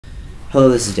Hello,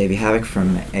 this is Davey Havok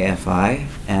from AFI,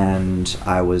 and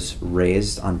I was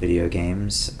raised on video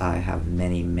games. I have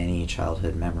many, many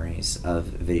childhood memories of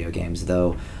video games,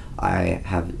 though I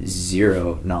have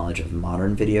zero knowledge of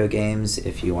modern video games.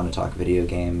 If you want to talk video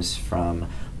games from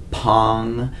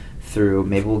Pong through,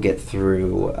 maybe we'll get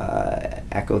through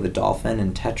Ecco the Dolphin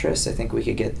and Tetris. I think we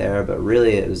could get there, but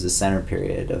really it was the center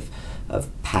period of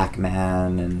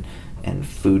Pac-Man and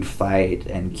Food Fight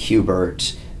and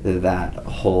Q*bert that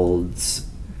holds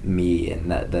me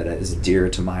and that is dear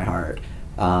to my heart.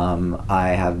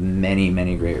 I have many,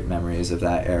 many great memories of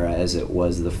that era, as it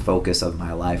was the focus of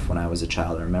my life when I was a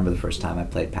child. I remember the first time I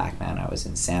played Pac-Man. I was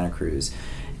in Santa Cruz,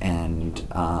 and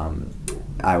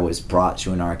I was brought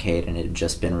to an arcade, and it had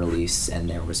just been released, and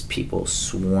there was people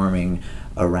swarming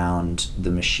around the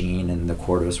machine, and the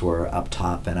quarters were up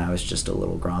top, and I was just a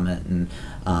little grommet,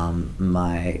 and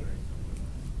my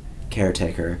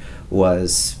caretaker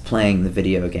was playing the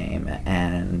video game,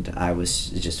 and I was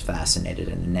just fascinated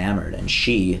and enamored, and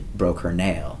she broke her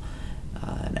nail.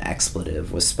 An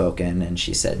expletive was spoken, and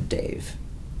she said, "Dave,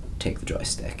 take the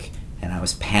joystick." And I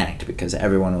was panicked because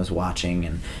everyone was watching,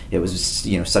 and it was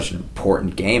such an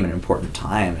important game, an important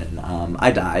time, and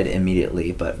I died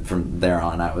immediately. But from there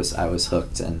on, I was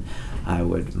hooked, and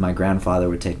my grandfather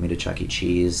would take me to Chuck E.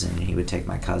 Cheese, and he would take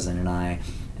my cousin and I,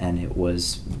 and it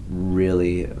was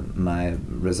really my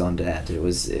raison d'etre. It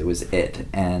was it,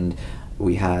 and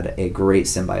we had a great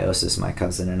symbiosis, my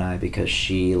cousin and I, because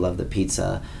she loved the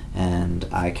pizza, and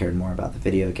I cared more about the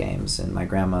video games. And my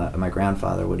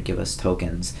grandfather would give us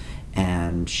tokens,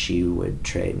 and she would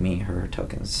trade me her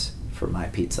tokens for my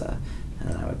pizza, and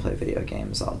then I would play video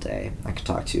games all day. I could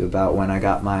talk to you about when I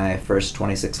got my first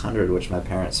 2600, which my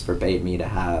parents forbade me to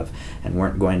have, and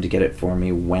weren't going to get it for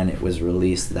me when it was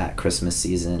released that Christmas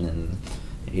season in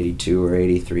 '82 or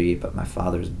 '83, but my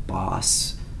father's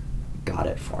boss got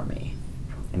it for me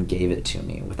and gave it to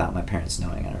me without my parents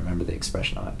knowing. I remember the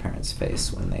expression on my parents'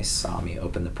 face when they saw me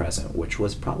open the present, which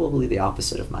was probably the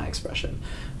opposite of my expression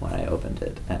when I opened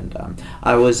it. And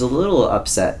I was a little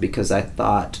upset because I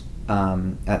thought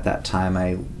at that time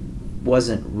I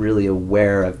wasn't really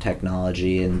aware of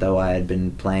technology, and though I had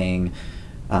been playing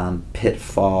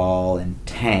Pitfall and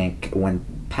Tank, when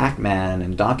Pac-Man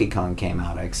and Donkey Kong came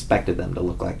out, I expected them to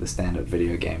look like the stand-up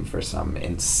video game for some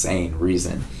insane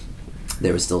reason.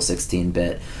 They were still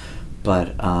 16-bit,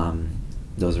 but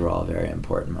those were all very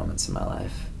important moments in my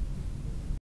life.